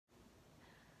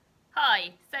Hi,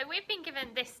 so we've been given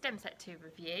this STEM set to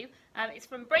review. It's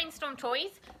from Brainstorm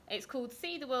Toys. It's called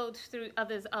See the World Through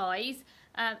Others' Eyes,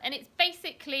 and it's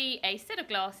basically a set of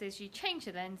glasses. You change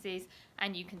the lenses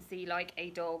and you can see like a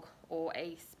dog or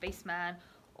a spaceman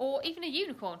or even a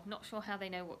unicorn. Not sure how they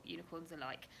know what unicorns are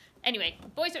like. Anyway,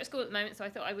 boys are at school at the moment, so I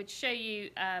thought I would show you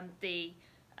the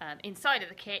inside of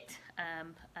the kit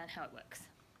and how it works.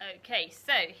 Okay,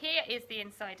 so here is the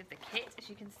inside of the kit. As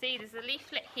you can see, there's a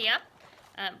leaflet here,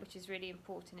 which is really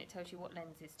important. It tells you what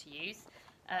lenses to use.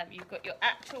 You've got your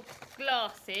actual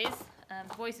glasses.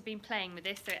 The boys have been playing with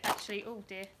this, so it actually, oh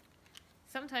dear,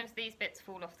 sometimes these bits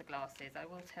fall off the glasses, I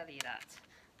will tell you that,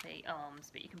 the arms,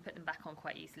 but you can put them back on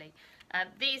quite easily.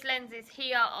 These lenses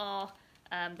here are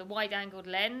the wide-angled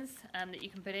lens that you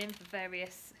can put in for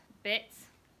various bits.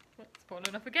 It's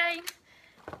fallen off again.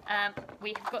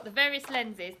 We've got the various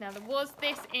lenses. Now there was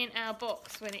this in our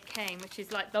box when it came, which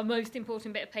is like the most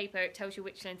important bit of paper. It tells you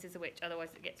which lenses are which, otherwise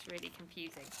it gets really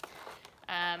confusing.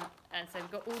 And so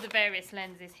we've got all the various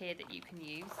lenses here that you can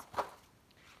use.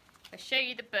 I'll show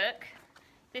you the book.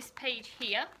 This page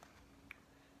here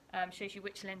shows you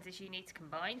which lenses you need to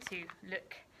combine to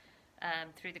look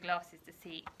through the glasses to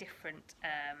see different,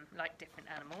 like different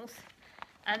animals.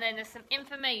 And then there's some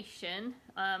information.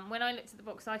 When I looked at the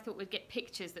box, I thought we'd get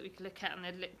pictures that we could look at and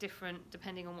they'd look different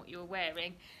depending on what you were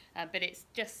wearing. But it's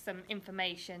just some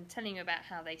information telling you about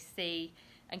how they see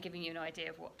and giving you an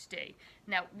idea of what to do.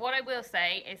 Now, what I will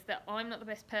say is that I'm not the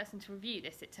best person to review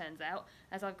this, it turns out,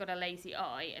 as I've got a lazy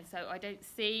eye, and so I don't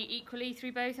see equally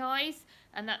through both eyes,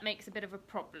 and that makes a bit of a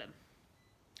problem.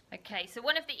 Okay, so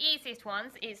one of the easiest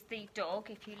ones is the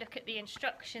dog. If you look at the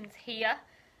instructions here,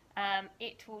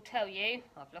 it will tell you,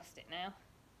 I've lost it now,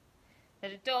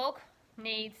 that a dog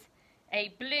needs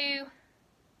a blue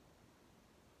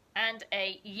and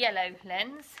a yellow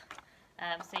lens.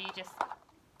 So you just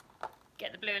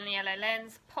get the blue and the yellow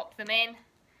lens, pop them in,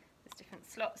 there's different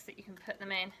slots that you can put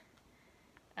them in,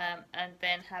 and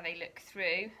then have a look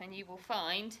through, and you will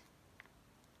find,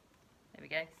 there we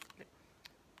go,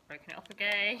 broken it off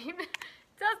again.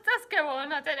 does go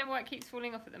on, I don't know why it keeps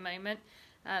falling off at the moment.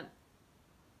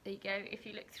 There you go, if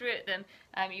you look through at them,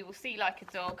 you will see like a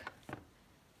dog,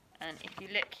 and if you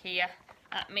look here,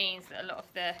 that means that a lot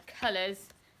of the colours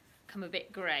come a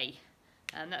bit grey,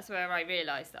 and that's where I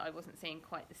realised that I wasn't seeing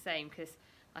quite the same, because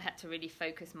I had to really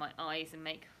focus my eyes and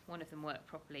make one of them work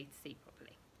properly to see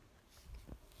properly.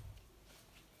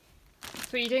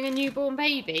 So you're doing a newborn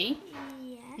baby?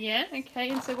 Yeah. Yeah,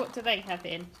 okay, and so what do they have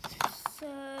in? So,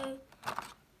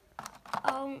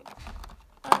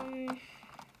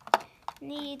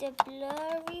 need a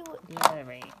blurry.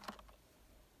 Blurry.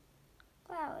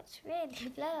 Wow, it's really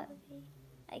blurry.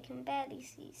 I can barely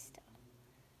see stuff.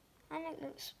 And it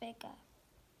looks bigger.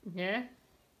 Yeah?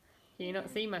 Can you not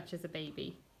see much as a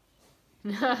baby?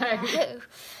 No.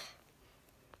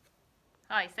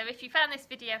 Hi, so if you found this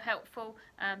video helpful,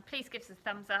 please give us a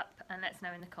thumbs up and let us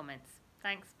know in the comments.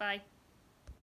 Thanks, bye.